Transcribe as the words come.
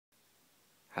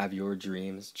Have your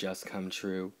dreams just come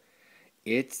true?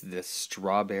 It's the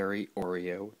Strawberry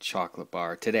Oreo Chocolate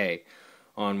Bar today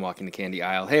on Walking the Candy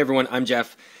Aisle. Hey everyone, I'm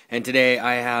Jeff, and today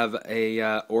I have a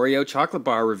Oreo Chocolate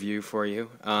Bar review for you.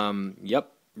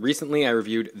 Recently I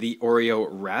reviewed the Oreo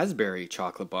Raspberry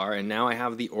Chocolate Bar, and now I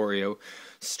have the Oreo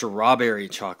Strawberry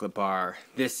Chocolate Bar.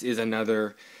 This is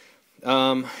another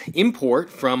import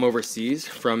from overseas,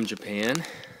 from Japan.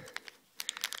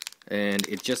 And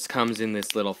it just comes in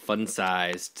this little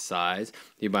fun-sized size.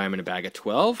 You buy them in a bag of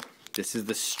 12. This is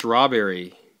the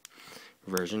strawberry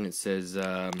version. It says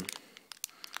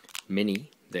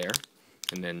mini there.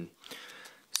 And then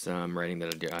some writing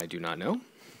that I do not know.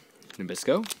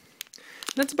 Nabisco.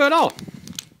 That's about all.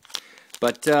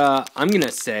 But I'm going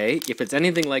to say, if it's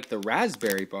anything like the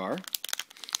raspberry bar,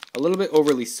 a little bit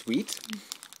overly sweet.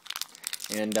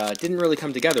 And didn't really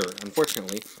come together,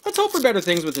 unfortunately. Let's hope for better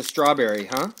things with the strawberry,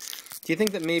 huh? Do you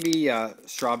think that maybe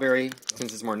strawberry,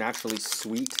 since it's more naturally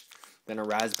sweet than a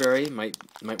raspberry, might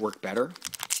work better?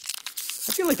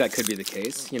 I feel like that could be the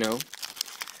case, you know.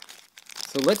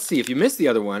 So let's see. If you missed the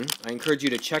other one, I encourage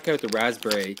you to check out the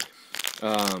raspberry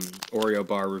Oreo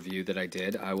bar review that I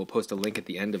did. I will post a link at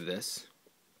the end of this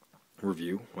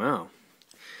review. Wow.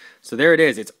 So there it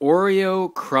is. It's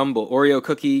Oreo crumble, Oreo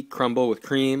cookie crumble with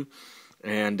cream.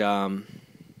 And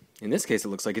in this case, it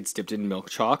looks like it's dipped in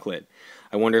milk chocolate.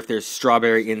 I wonder if there's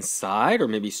strawberry inside or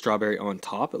maybe strawberry on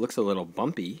top. It looks a little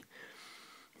bumpy.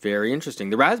 Very interesting.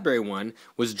 The raspberry one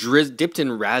was dipped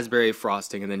in raspberry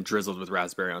frosting and then drizzled with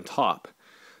raspberry on top.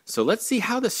 So let's see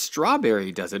how the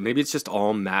strawberry does it. Maybe it's just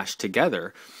all mashed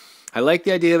together. I like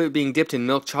the idea of it being dipped in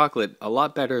milk chocolate a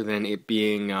lot better than it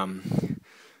being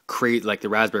like the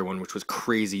raspberry one, which was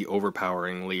crazy,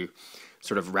 overpoweringly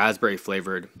sort of raspberry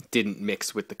flavored, didn't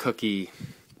mix with the cookie.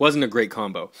 Wasn't a great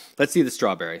combo. Let's see the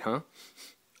strawberry, huh?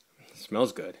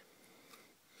 Smells good.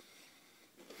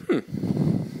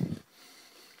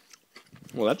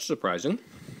 Well, that's surprising.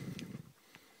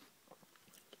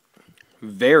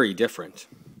 Very different.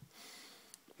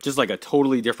 Just like a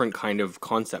totally different kind of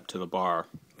concept to the bar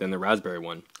than the raspberry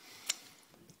one.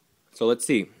 So let's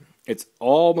see. It's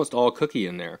almost all cookie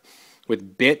in there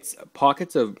with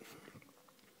pockets of...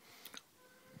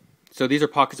 So these are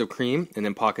pockets of cream and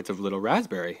then pockets of little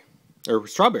raspberry, or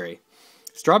strawberry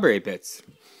bits.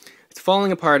 It's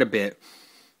falling apart a bit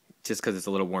just because it's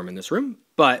a little warm in this room,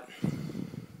 but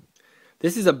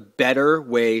this is a better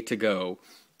way to go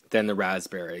than the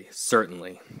raspberry,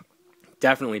 certainly.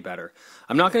 Definitely better.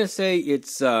 I'm not going to say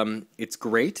it's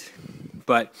great,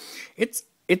 but it's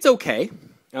okay.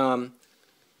 I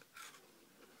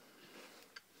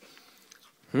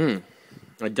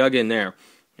dug in there,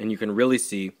 and you can really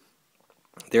see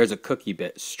there's a cookie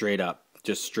bit straight up,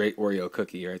 just straight Oreo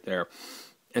cookie right there.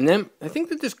 And then I think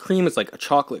that this cream is like a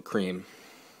chocolate cream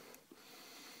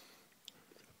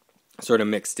sort of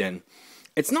mixed in.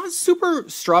 It's not super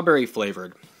strawberry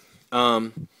flavored.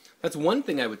 That's one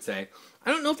thing I would say.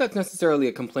 I don't know if that's necessarily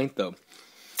a complaint though.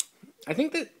 I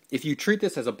think that if you treat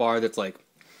this as a bar that's like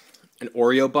an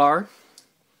Oreo bar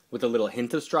with a little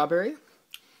hint of strawberry,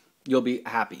 you'll be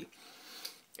happy.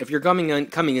 If you're coming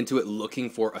into it looking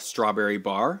for a strawberry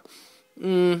bar,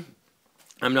 I'm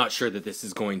not sure that this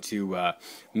is going to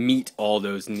meet all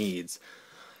those needs.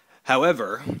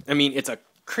 However, I mean, it's a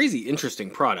crazy interesting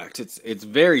product. It's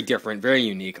very different, very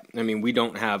unique. I mean, we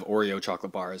don't have Oreo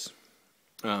chocolate bars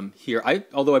here.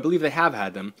 Although I believe they have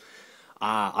had them.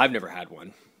 I've never had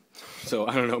one. So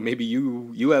I don't know. Maybe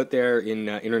you out there in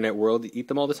internet world eat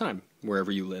them all the time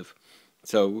wherever you live.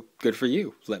 So good for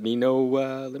you. Let me know.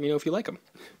 Let me know if you like them.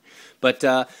 But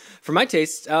for my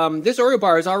taste, this Oreo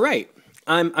bar is all right.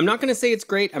 I'm not going to say it's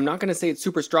great. I'm not going to say it's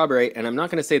super strawberry, and I'm not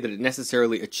going to say that it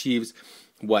necessarily achieves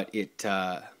what it's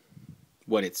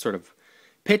sort of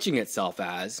pitching itself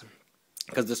as.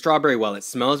 Because the strawberry, while it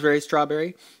smells very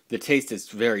strawberry, the taste is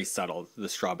very subtle. The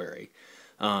strawberry,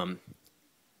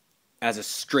 as a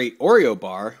straight Oreo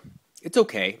bar, it's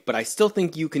okay, but I still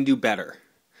think you can do better.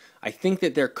 I think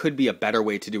that there could be a better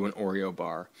way to do an Oreo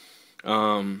bar.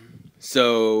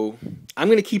 So I'm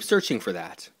going to keep searching for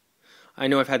that. I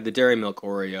know I've had the Dairy Milk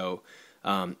Oreo,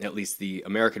 at least the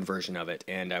American version of it,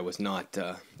 and I was not,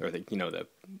 or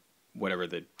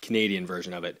the Canadian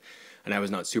version of it, and I was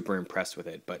not super impressed with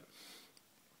it. But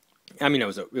I mean, it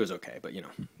was okay. But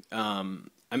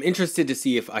I'm interested to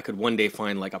see if I could one day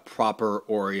find like a proper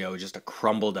Oreo, just a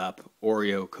crumbled up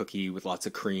Oreo cookie with lots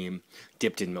of cream,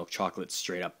 dipped in milk chocolate,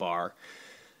 straight up bar,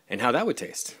 and how that would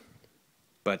taste.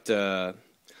 But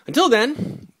until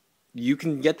then, you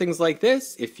can get things like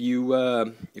this if you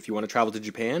want to travel to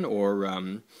Japan,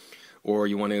 or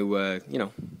you want to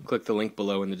click the link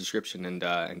below in the description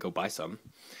and go buy some.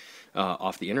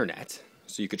 off the internet,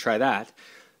 so you could try that.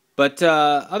 But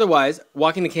otherwise,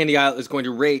 Walking the Candy Aisle is going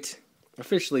to rate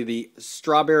officially the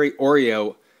Strawberry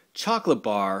Oreo Chocolate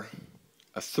Bar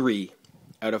a 3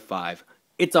 out of 5.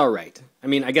 It's all right. I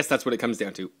mean, I guess that's what it comes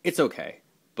down to. It's okay.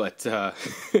 But and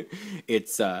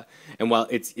while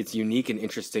it's unique and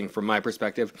interesting from my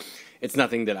perspective, it's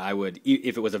nothing that I would,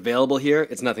 if it was available here,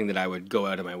 it's nothing that I would go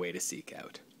out of my way to seek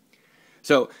out.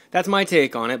 So that's my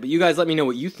take on it, but you guys let me know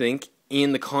what you think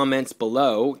in the comments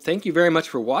below. Thank you very much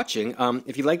for watching.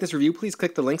 If you like this review, please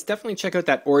click the links. Definitely check out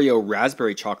that Oreo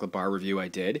Raspberry Chocolate Bar review I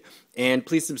did. And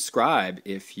please subscribe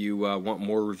if you want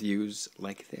more reviews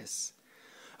like this.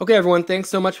 Okay, everyone, thanks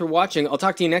so much for watching. I'll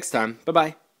talk to you next time.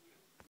 Bye-bye.